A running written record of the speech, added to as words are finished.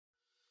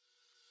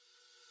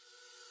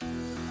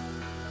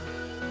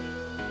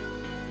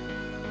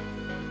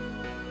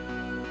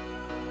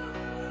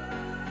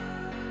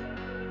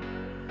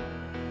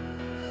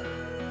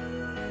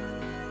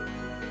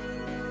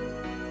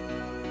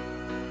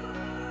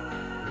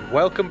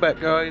Welcome back,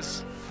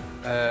 guys.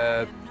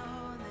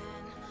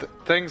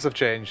 Things have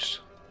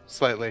changed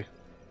slightly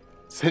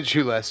since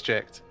you last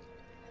checked.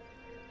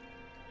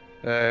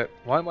 Why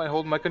am I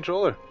holding my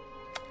controller?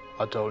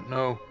 I don't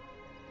know.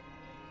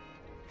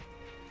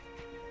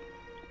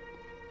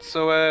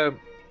 So,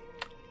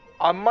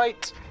 I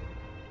might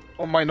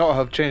or might not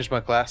have changed my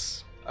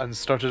class and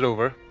started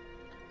over.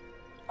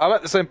 I'm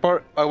at the same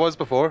part I was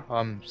before.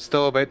 I'm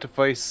still about to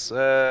face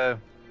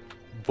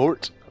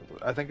Vort,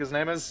 I think his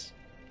name is.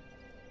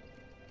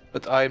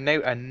 But I'm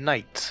now a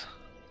knight.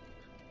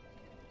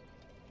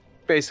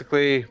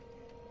 Basically,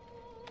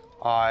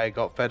 I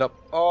got fed up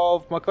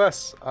of my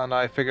class and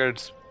I figured,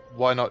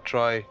 why not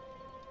try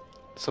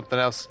something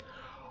else?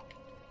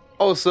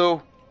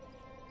 Also,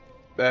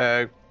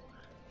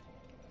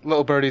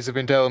 little birdies have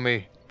been telling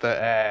me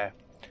that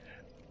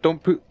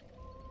don't put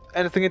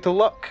anything into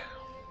luck,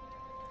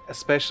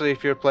 especially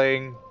if you're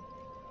playing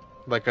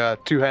like a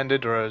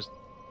two-handed or a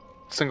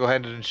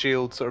single-handed and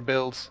shield sort of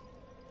build,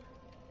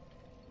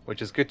 which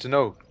is good to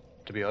know,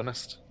 to be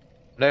honest.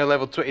 Now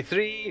level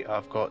 23,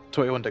 I've got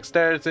 21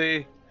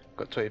 dexterity,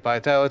 got 20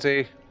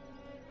 vitality,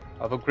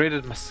 I've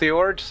upgraded my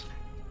sword.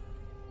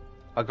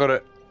 I got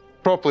it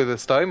properly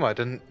this time, I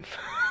didn't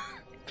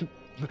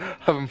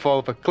have him fall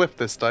off a cliff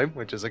this time,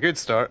 which is a good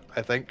start,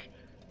 I think.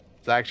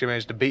 I actually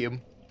managed to beat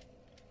him.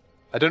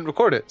 I didn't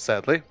record it,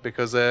 sadly,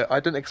 because I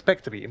didn't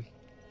expect to beat him.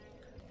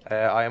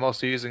 I am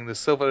also using the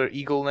Silver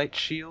Eagle Knight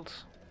Shield.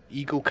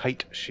 Eagle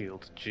Kite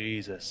Shield.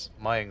 Jesus,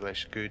 my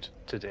English good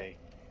today.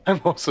 I'm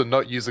also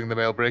not using the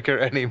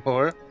Mailbreaker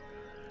anymore.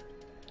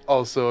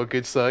 Also a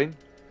good sign.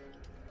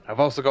 I've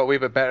also got a wee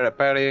bit better at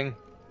parrying.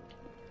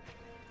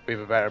 A wee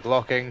bit better at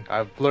blocking.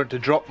 I've learned to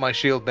drop my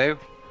shield now,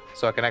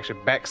 so I can actually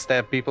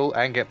backstab people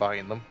and get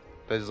behind them.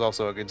 This is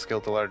also a good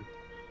skill to learn.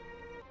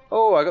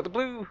 Oh, I got the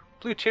blue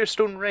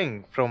Tearstone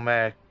ring from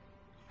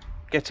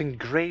getting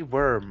Grey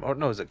Worm. Or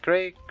no, is it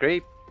Grey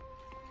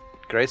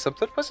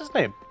something? What's his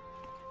name?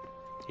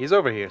 He's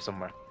over here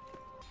somewhere.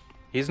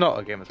 He's not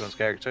a Game of Thrones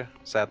character,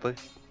 sadly.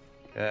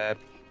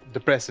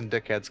 Depressing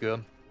dickhead's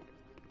gone.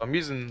 I'm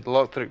using the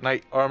Lothric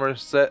Knight armor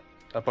set,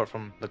 apart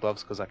from the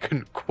gloves because I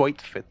couldn't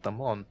quite fit them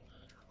on.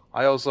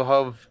 I also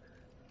have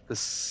the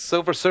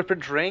Silver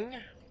Serpent ring.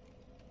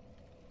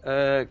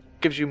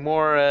 Gives you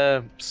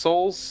more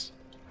souls.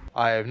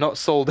 I have not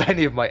sold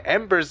any of my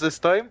embers this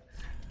time,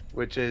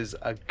 which is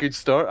a good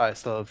start. I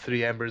still have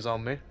 3 embers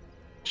on me.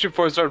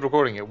 Before I started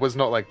recording, it was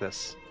not like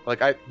this.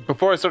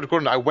 Before I started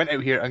recording, I went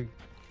out here and...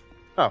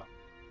 Oh.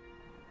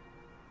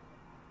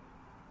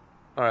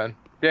 Alright.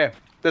 Yeah,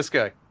 this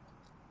guy.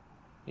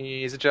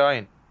 He's a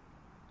giant.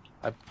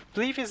 I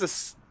believe he's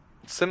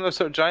a similar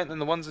sort of giant than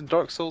the ones in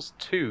Dark Souls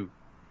 2.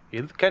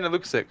 He kind of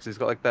looks it, because he's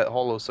got like that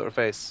hollow sort of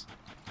face.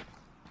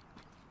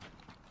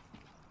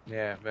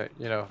 Yeah, but,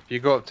 you know, if you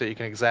go up to it, you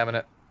can examine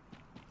it.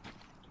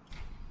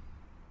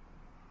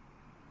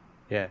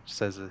 Yeah, it just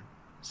says the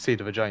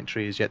seed of a giant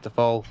tree is yet to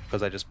fall,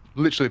 because I just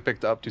literally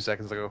picked it up 2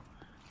 seconds ago.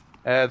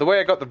 The way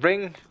I got the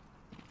ring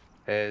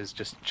is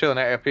just chilling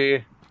out up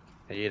here,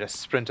 and you just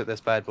sprint at this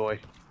bad boy,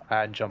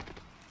 and jump.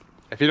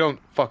 If you don't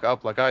fuck it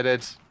up like I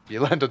did, you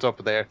land on top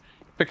of there,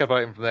 pick up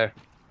item from there,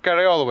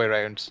 carry all the way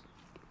around.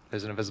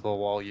 There's an invisible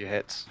wall you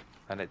hit,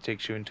 and it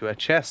takes you into a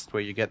chest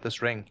where you get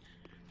this ring.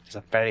 It's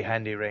a very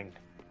handy ring.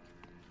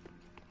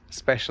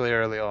 Especially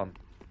early on.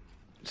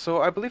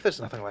 So I believe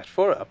there's nothing left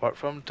for it apart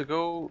from to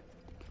go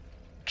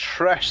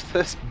trash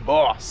this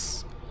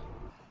boss.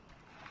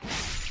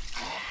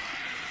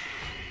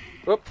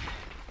 Whoop.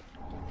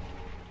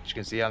 As you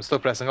can see, I'm still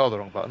pressing all the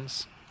wrong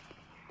buttons.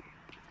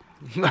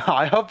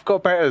 I have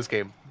got better at this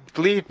game.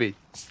 Believe me.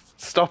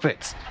 Stop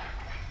it.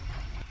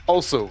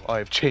 Also, I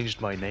have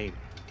changed my name.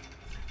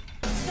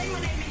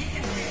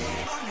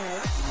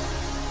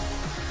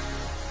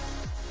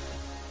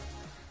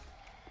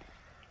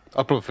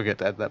 I'll probably forget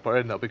to add that part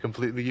in, that'll be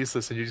completely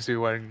useless and you just be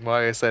wondering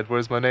why I said,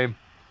 where's my name?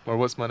 Or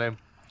what's my name?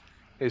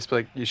 It's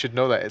like, you should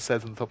know that, it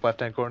says in the top left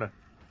hand corner.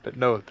 But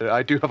no,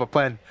 I do have a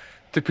plan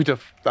to put a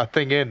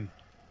thing in.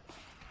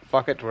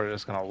 Fuck it, we're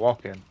just gonna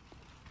walk in.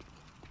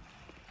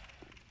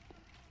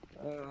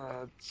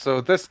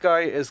 So this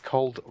guy is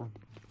called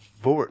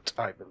Vort,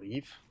 I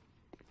believe.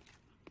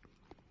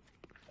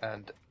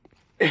 And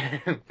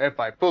if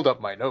I pulled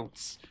up my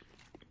notes,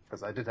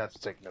 because I did have to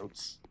take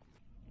notes.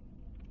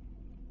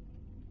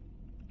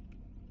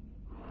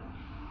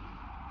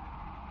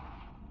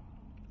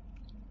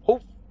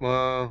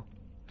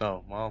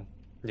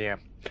 Yeah.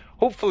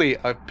 Hopefully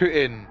I've put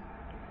in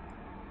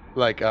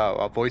like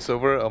a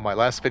voiceover on my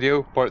last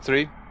video, part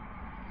 3.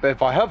 But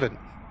if I haven't,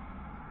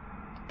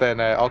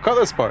 then I'll cut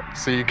this part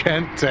so you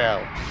can't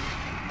tell.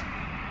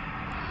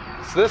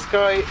 So this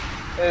guy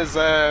is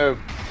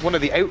one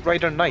of the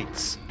Outrider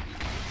Knights.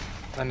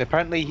 And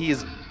apparently he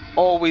is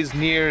always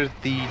near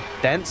the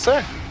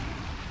dancer.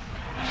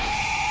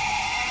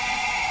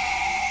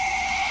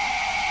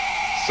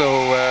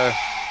 So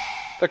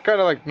they're kind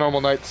of like normal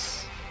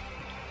knights.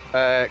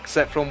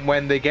 Except from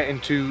when they get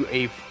into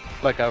a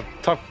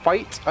tough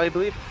fight, I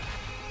believe.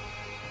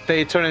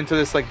 They turn into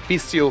this like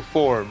bestial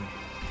form.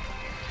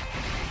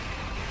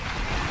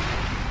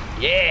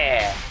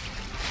 Yeah!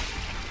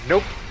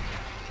 Nope.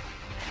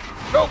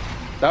 Nope!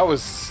 That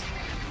was...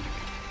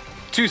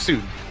 too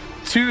soon.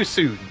 Too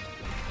soon.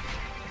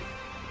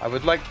 I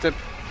would like to...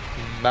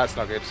 that's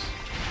not good.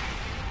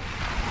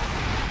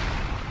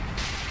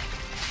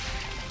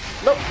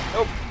 Nope,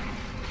 nope.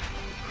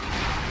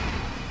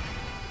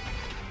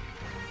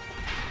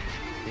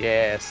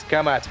 Yes,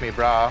 come at me,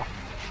 brah.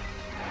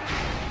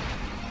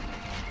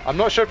 I'm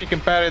not sure if you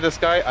can parry this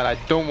guy, and I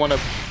don't want to...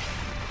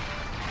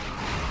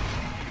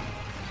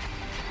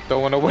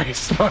 don't want to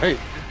waste my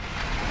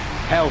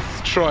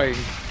health trying,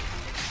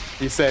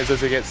 he says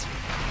as he gets...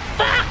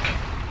 fuck!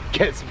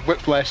 Gets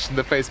whiplashed in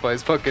the face by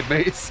his fucking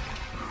mace.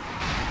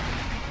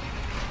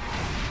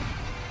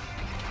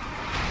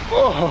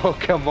 Oh,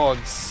 come on,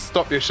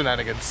 stop your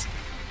shenanigans.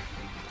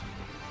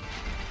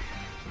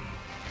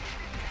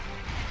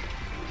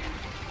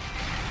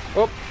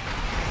 Oh,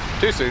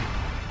 too soon.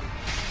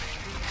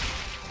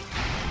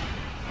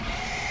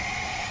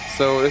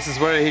 So this is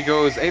where he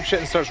goes apeshit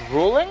and starts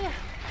rolling?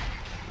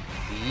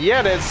 Yeah,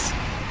 it is.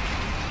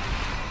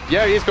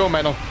 Yeah, he's going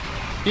mental.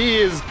 He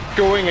is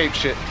going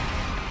apeshit.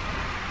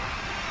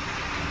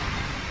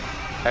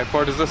 How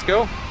far does this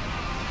go?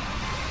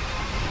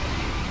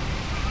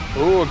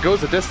 Oh, it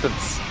goes a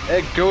distance.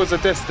 It goes a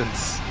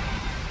distance.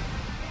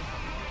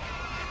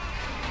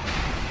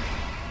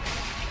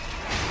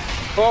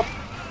 Oh,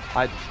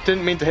 I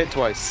didn't mean to hit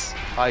twice.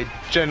 I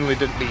genuinely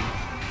didn't mean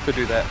to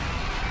do that.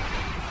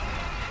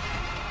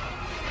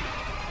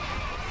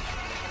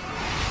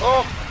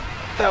 Oh,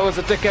 that was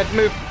a dickhead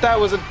move. That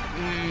was a...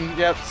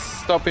 yep,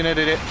 stop being an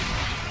idiot.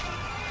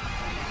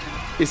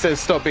 He says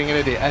stop being an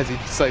idiot as he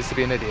decides to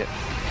be an idiot.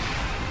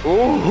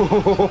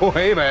 Oh,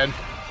 hey man.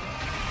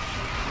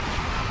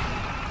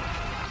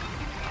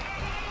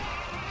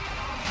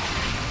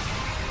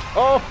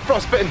 Oh,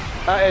 frostbitten.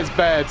 That is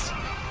bad.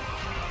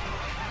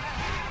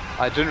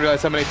 I didn't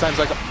realize how many times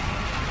I got...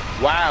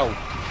 wow.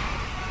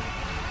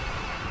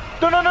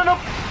 No, no, no, no.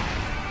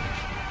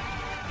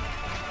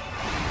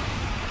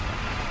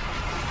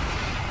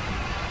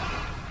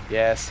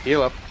 Yes,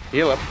 heal up.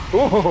 Heal up.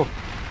 Ooh.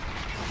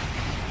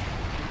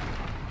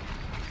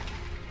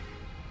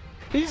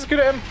 He's good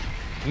at him.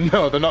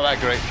 No, they're not that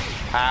great.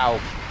 Ow.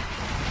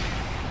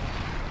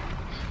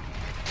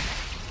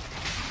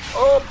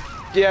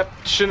 Oh, yep.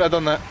 Shouldn't have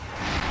done that.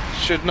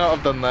 Should not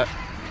have done that.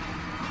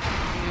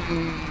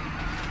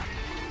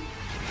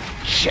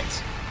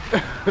 Shit.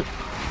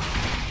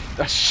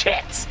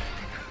 Shit.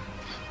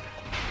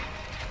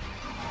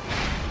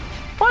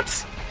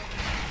 What?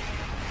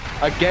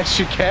 I guess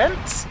you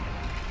can't?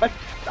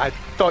 I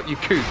thought you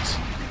could.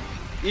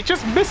 He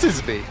just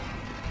misses me.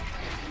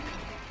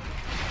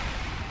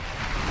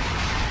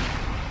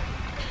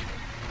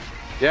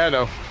 Yeah,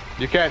 no.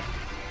 You can't.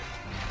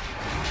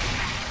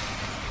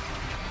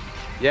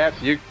 Yep,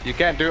 you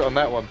can't do it on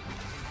that one.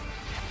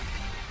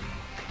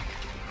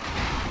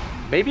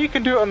 Maybe you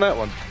can do it on that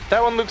one.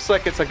 That one looks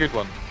like it's a good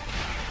one.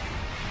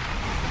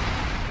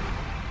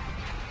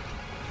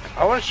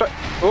 I want to try...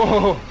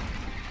 oh!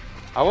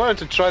 I wanted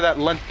to try that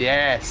lunge.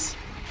 Yes!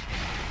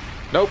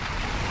 Nope.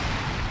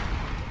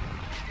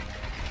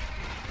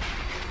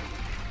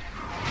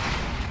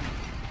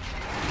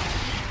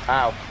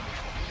 Ow.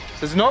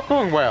 This is not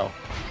going well.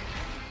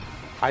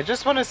 I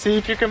just want to see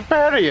if you can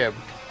parry him.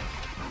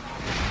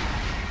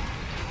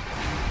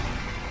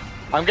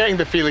 I'm getting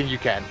the feeling you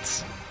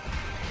can't.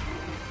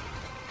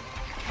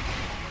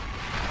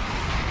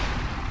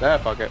 Ah,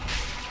 fuck it.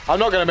 I'm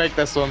not gonna make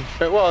this one,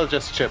 but we'll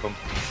just chip him.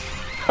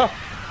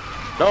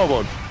 No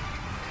one.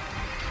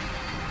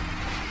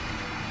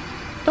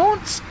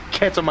 Don't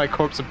get on my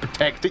corpse and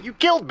protect it. You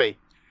killed me.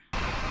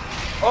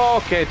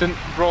 Okay, didn't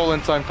roll in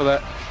time for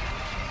that.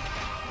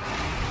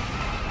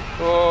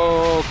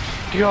 Oh,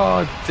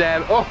 god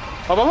damn. Oh,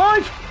 I'm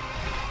alive.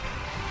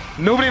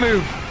 Nobody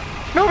move.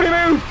 Nobody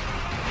move.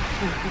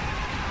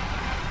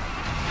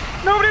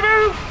 Nobody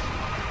move.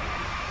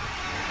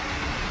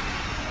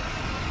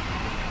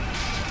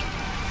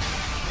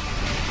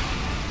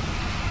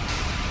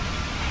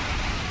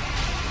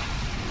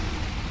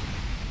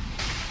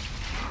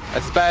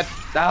 That's bad.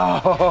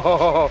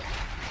 Oh.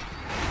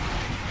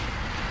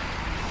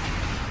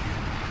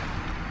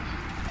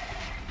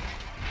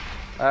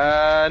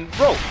 And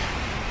roll.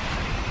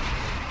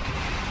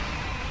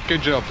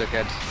 Good job,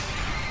 dickhead.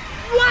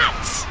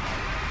 What?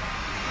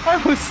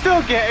 I was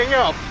still getting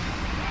up.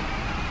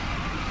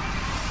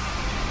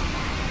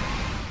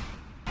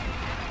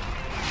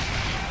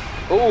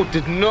 Oh,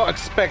 did not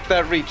expect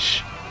that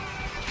reach.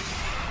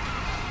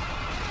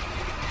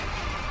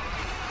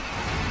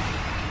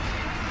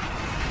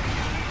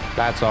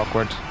 That's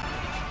awkward.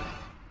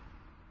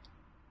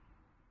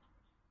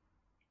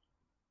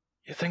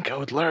 You think I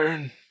would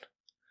learn?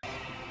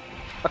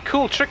 A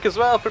cool trick as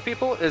well for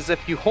people is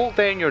if you hold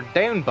down your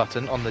down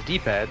button on the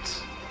D-pad.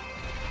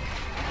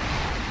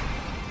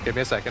 Give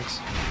me a second.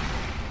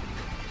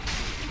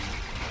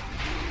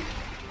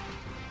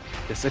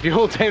 Yes, if you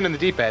hold down on the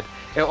D-pad,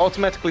 it'll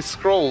automatically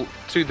scroll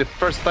to the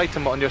first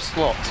item on your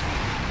slot.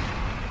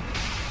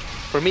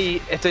 For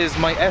me, it is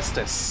my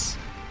Estus.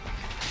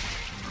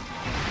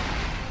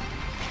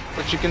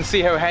 But you can see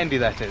how handy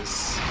that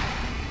is.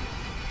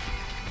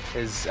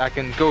 I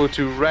can go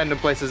to random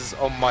places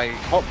on my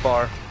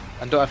hotbar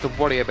and don't have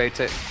to worry about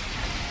it,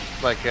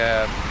 like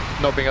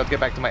not being able to get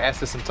back to my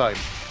Estus in time.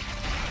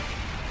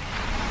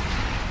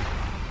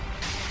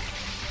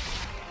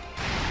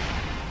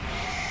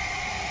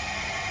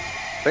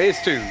 Phase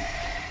 2.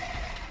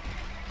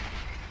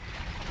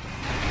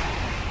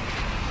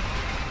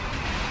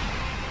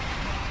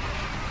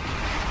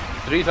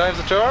 Three times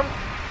the charm.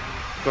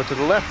 Go to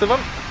the left of him.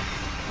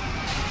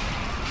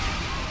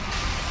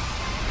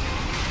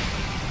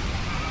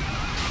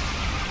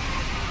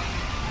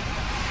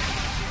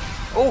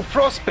 Oh,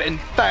 frostbitten!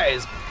 That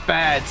is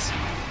bad!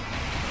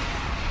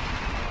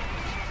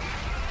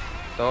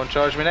 Don't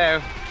charge me now.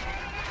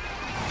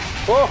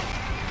 Whoa!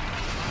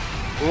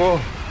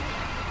 Whoa!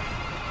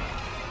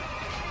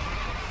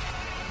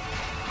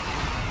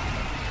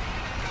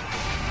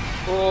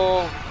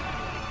 Oh!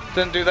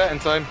 Didn't do that in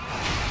time.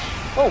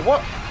 Oh,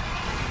 what?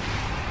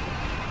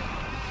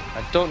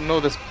 I don't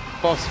know this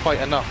boss fight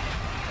enough.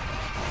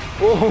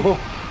 Oh!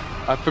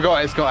 I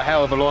forgot it's got a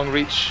hell of a long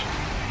reach.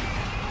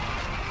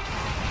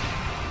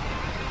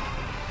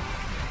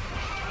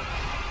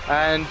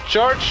 And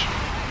charge!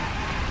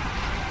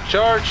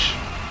 Charge!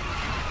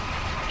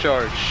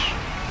 Charge.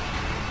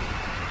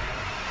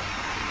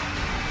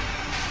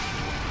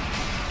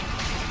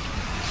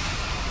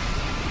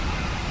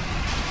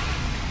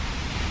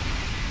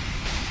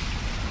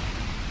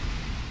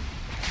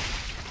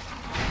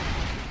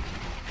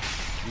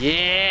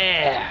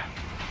 Yeah!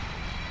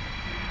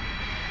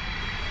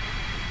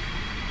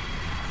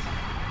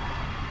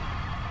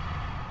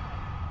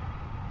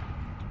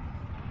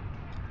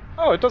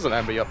 Oh, it doesn't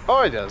amber you up.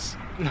 Oh, it does.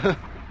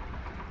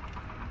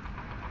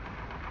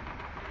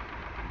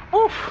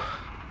 Oof.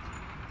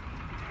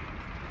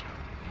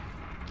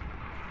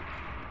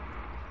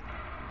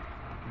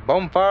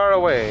 Bonfire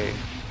away.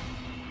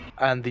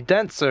 And the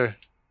Dancer,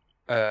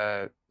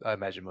 I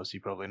imagine most of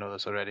you probably know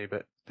this already,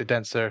 but the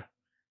Dancer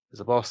is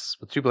a boss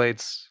with two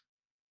blades.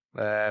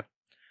 And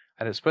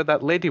it's where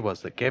that lady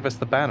was that gave us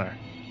the banner.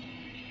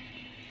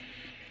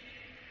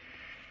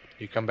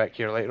 You come back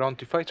here later on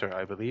to fight her,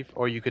 I believe,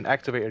 or you can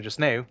activate her just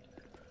now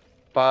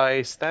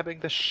by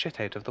stabbing the shit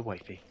out of the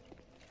wifey.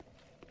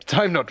 But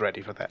I'm not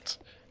ready for that.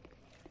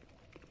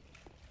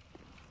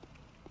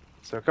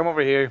 So come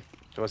over here.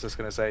 So what's this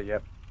gonna say?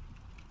 Yep.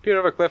 Peer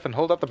over a cliff and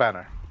hold up the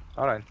banner.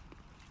 Alright.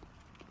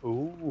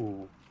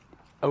 Ooh.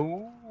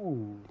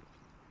 Ooh.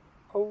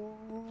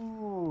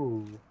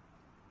 Ooh.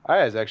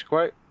 That is actually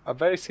quite a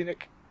very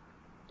scenic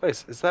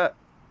place. Is that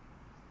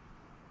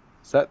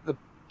the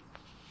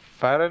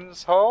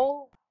Farron's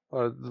Hall?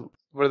 Or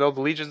where all the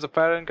Legions of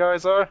Farron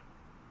guys are?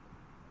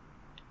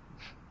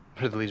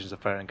 Where the Legions of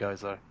Farron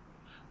guys are?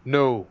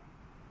 No.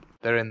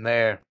 They're in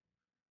there.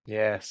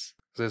 Yes.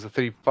 So there's the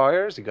three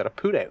fires you gotta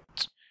put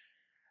out.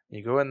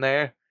 You go in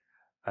there,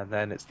 and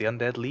then it's the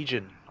Undead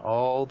Legion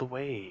all the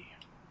way.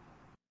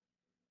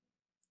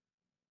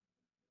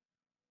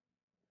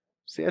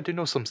 See, I do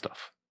know some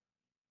stuff.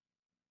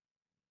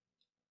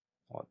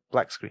 Oh,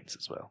 black screens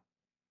as well.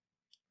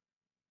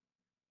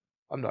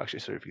 I'm not actually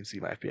sure if you can see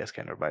my FPS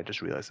counter, but I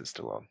just realized it's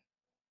still on.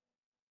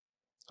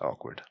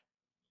 Awkward.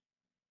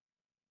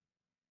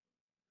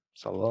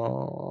 It's a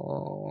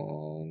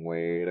long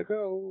way to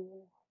go.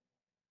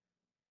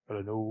 But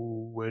I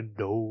know when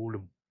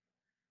to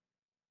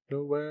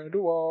know when to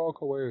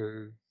walk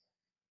away.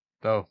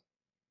 No.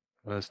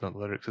 That's not the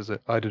lyrics, is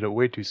it? I did it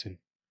way too soon.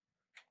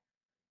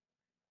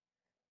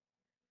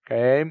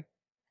 Game.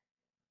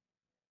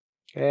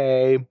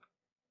 Game.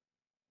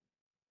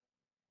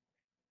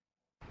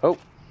 Oh.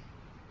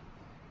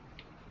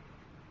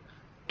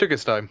 Took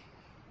its time.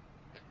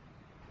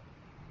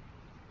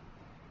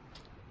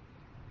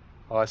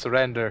 Oh, I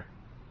surrender.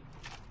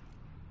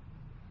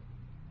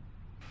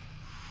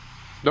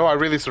 No, I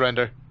really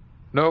surrender.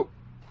 No.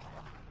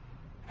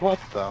 What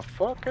the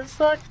fuck is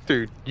that?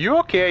 Dude, you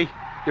okay?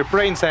 Your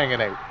brain's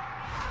hanging out.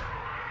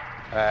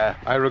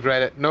 I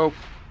regret it. Nope.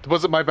 It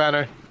wasn't my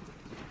banner.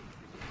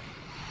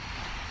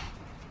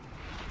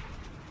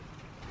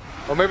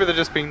 Or maybe they're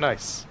just being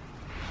nice.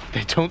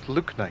 They don't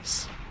look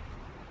nice.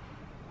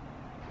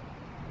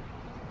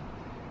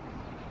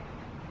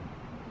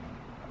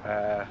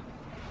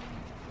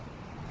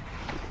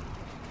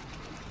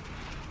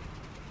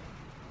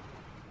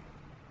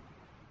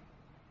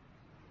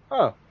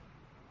 Oh.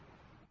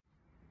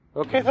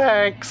 Okay,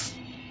 thanks.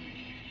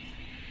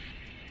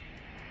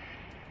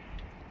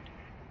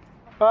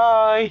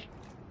 Bye.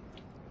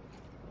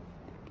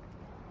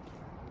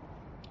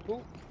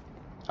 Ooh.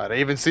 I didn't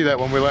even see that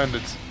when we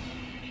landed.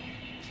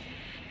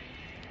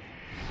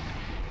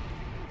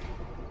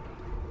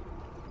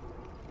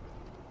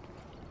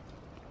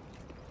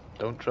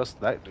 Don't trust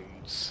that,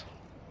 dudes.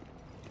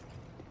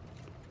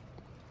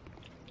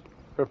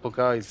 Purple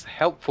guy's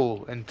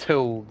helpful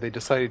until they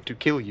decided to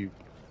kill you.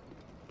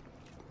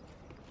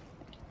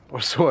 Or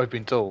so I've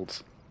been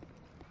told.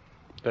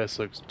 This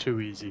looks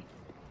too easy.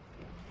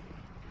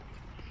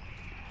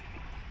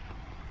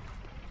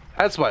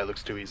 That's why it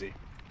looks too easy.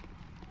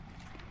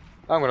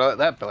 I'm gonna let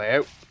that play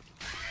out.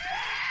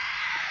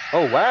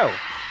 Oh, wow.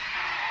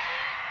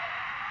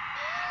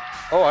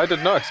 Oh, I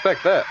did not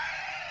expect that.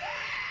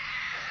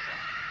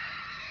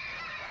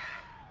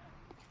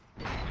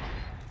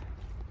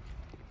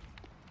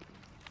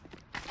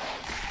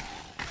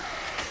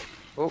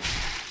 Oh.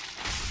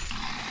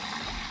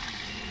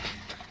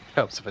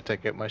 Helps if I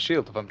take out my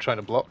shield if I'm trying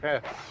to block.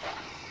 Yeah.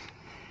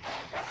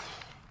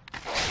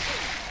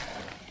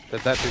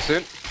 Did that too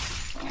soon?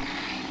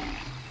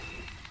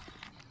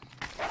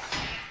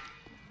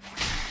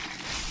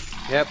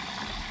 Yep.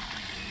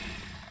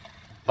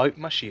 Bite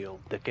my shield,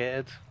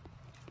 dickhead.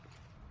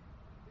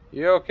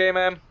 You okay,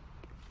 man?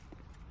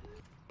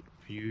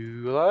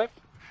 You alive?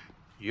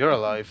 You're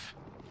alive.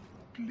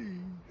 Please,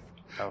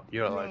 Oh,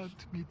 you're alive.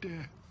 grant me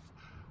death.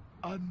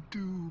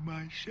 Undo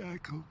my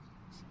shackles.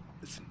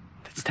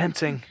 It's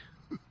tempting.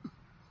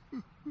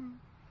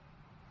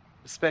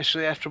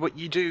 Especially after what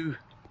you do.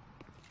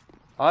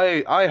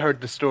 I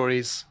heard the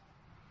stories.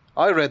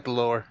 I read the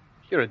lore.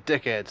 You're a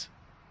dickhead.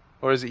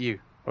 Or is it you?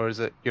 Or is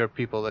it your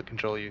people that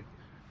control you?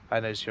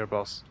 And it's your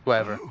boss.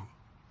 Whatever. Oh,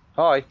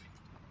 Hi.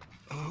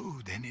 oh,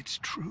 then it's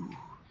true.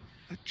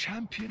 A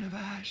champion of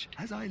Ash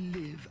as I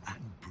live and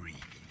breathe.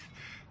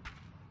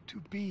 To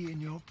be in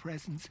your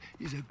presence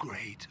is a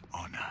great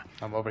honor.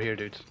 I'm over here,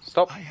 dude.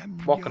 Stop I am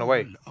walking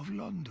away. Njol of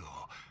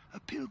Londor, a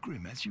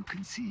pilgrim, as you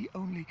can see,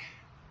 only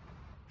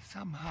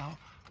somehow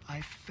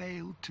I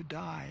failed to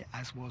die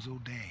as was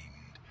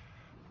ordained.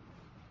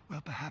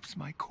 Well, perhaps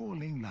my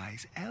calling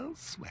lies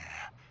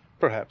elsewhere.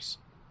 Perhaps.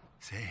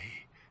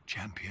 Say,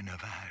 champion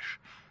of Ash,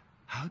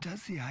 how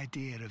does the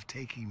idea of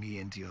taking me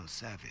into your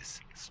service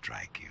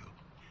strike you?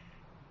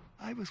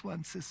 I was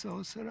once a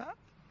sorcerer.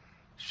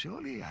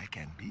 Surely I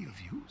can be of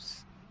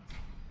use.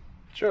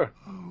 Sure.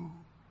 Oh,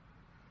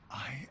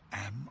 I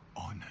am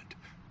honored,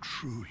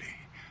 truly.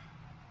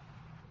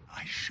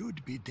 I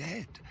should be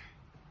dead,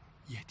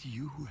 yet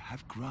you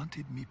have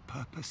granted me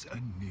purpose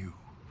anew.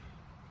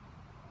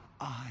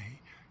 I,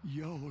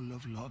 Njol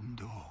of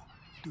Londor,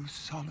 do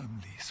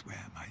solemnly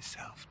swear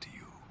myself to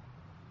you.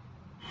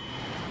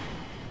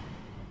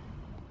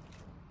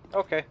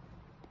 Okay.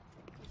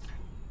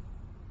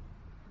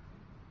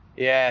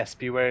 Yes,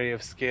 be wary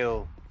of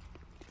skill.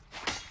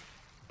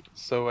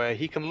 So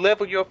he can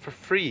level you up for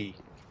free.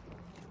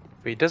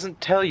 But he doesn't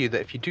tell you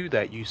that if you do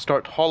that, you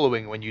start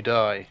hollowing when you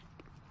die.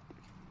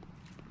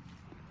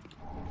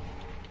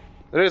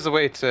 There is a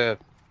way to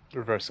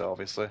reverse it,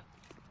 obviously.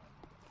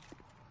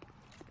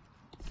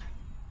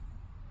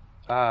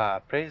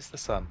 Ah, praise the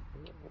sun.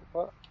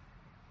 What?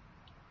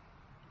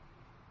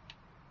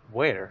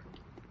 Where?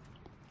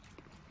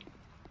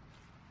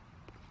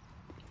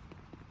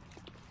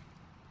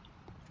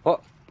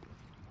 What?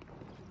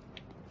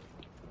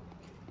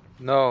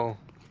 No.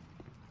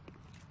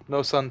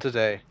 No sun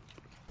today.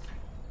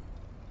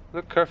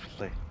 Look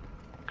carefully.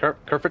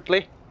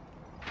 Carefully?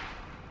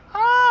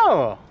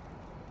 Oh!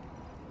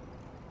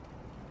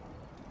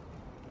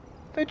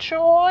 The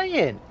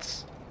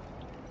giants!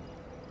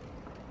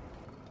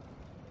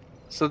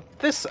 So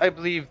this, I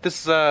believe,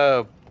 this is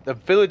a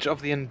village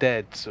of the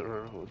undead,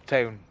 or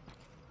town.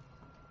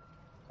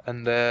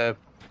 And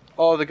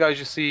all the guys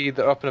you see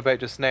that are up and about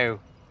just now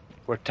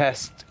were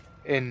tasked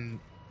in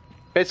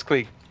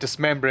basically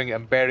dismembering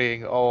and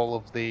burying all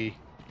of the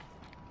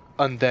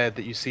undead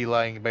that you see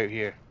lying about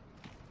here.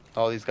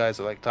 All these guys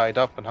are like tied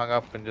up and hung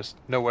up and just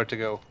nowhere to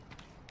go.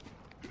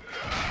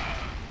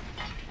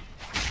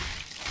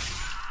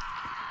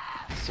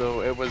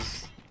 So it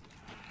was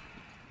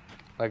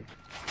like,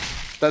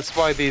 that's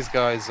why these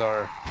guys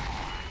are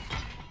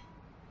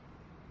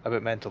a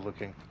bit mental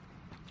looking.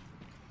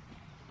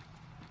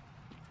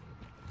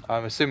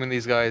 I'm assuming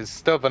these guys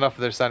still have enough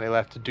of their sanity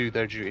left to do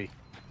their duty.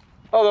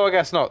 Although I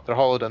guess not, they're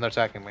hollowed and they're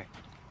attacking me.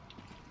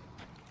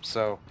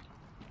 So,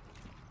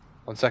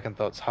 on second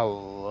thoughts,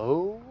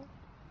 hello?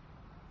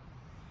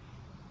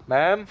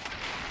 Ma'am?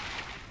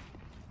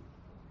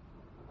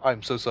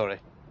 I'm so sorry.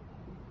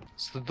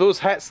 So those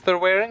hats they're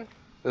wearing,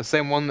 the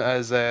same one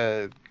as,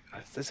 is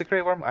it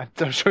Grey Worm?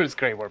 I'm sure it's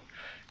Grey Worm.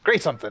 Grey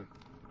something.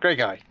 Grey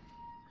guy.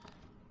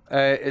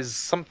 Is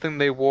something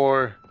they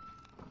wore,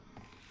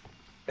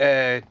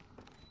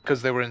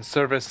 because they were in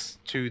service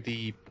to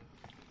the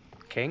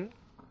king?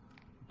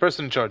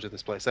 Person in charge of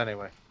this place,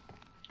 anyway.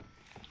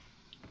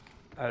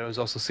 And it was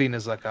also seen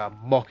as like a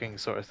mocking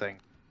sort of thing.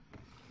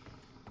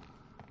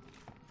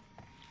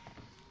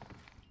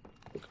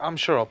 Look, I'm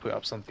sure I'll put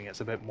up something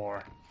that's a bit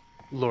more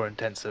lore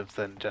intensive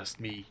than just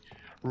me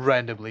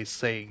randomly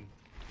saying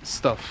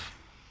stuff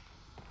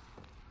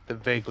that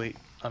vaguely...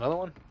 Another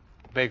one?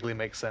 Vaguely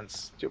makes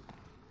sense. Yep.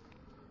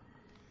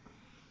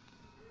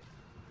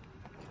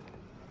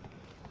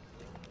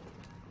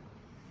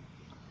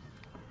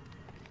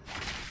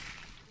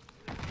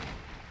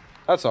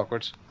 That's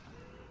awkward.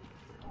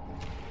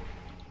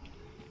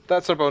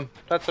 That's our bone.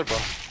 That's our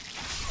bone.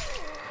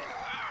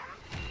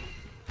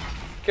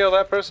 Kill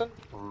that person.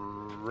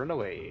 Run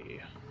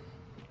away.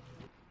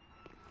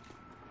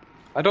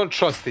 I don't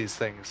trust these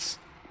things.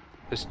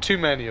 There's too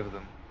many of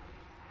them.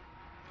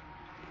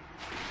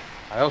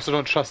 I also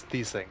don't trust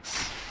these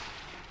things.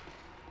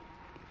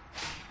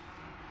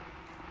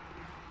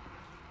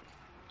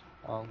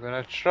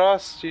 gonna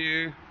trust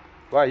you.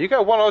 Wow, you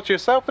got one all to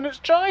yourself and it's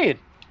giant!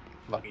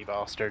 Lucky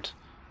bastard.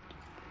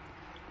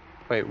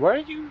 Wait, where are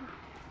you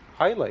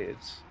highlighted?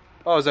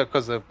 Oh, is that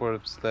because of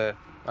where's the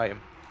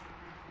item?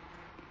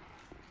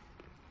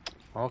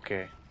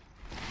 Okay.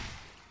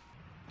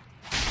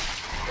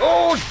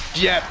 Oh,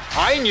 yep,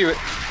 I knew it!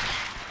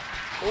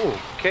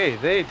 Okay,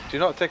 they do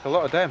not take a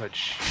lot of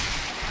damage.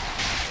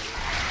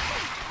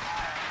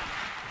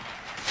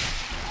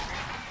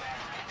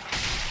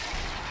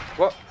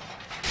 What?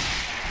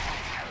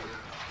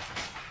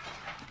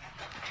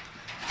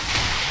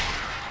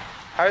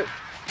 How?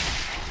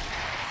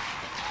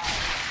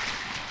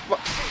 What?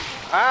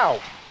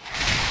 Ow!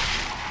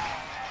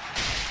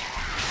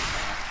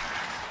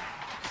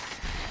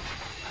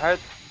 How?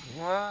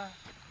 What?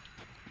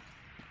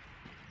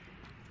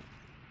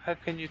 How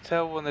can you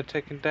tell when they're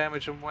taking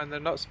damage and when they're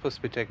not supposed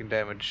to be taking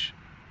damage?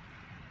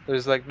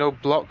 There's like no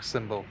block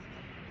symbol.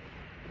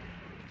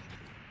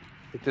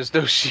 Like, there's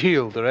no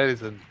shield or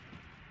anything.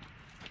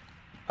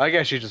 I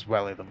guess you just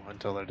welly them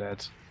until they're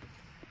dead.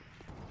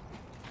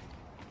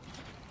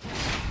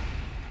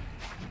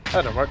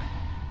 That don't work.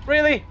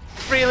 Really?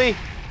 Really?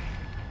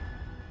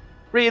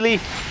 Really?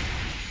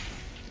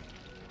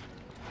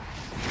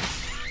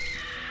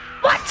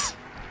 What?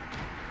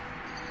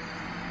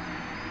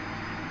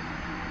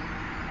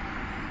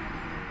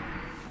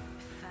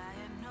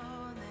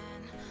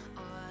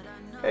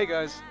 Hey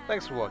guys,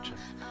 thanks for watching.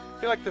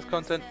 If you like this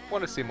content,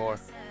 want to see more,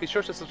 be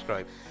sure to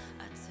subscribe.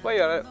 While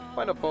you're at it,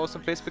 why not follow us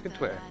on Facebook and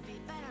Twitter?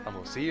 And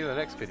we'll see you in the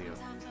next video.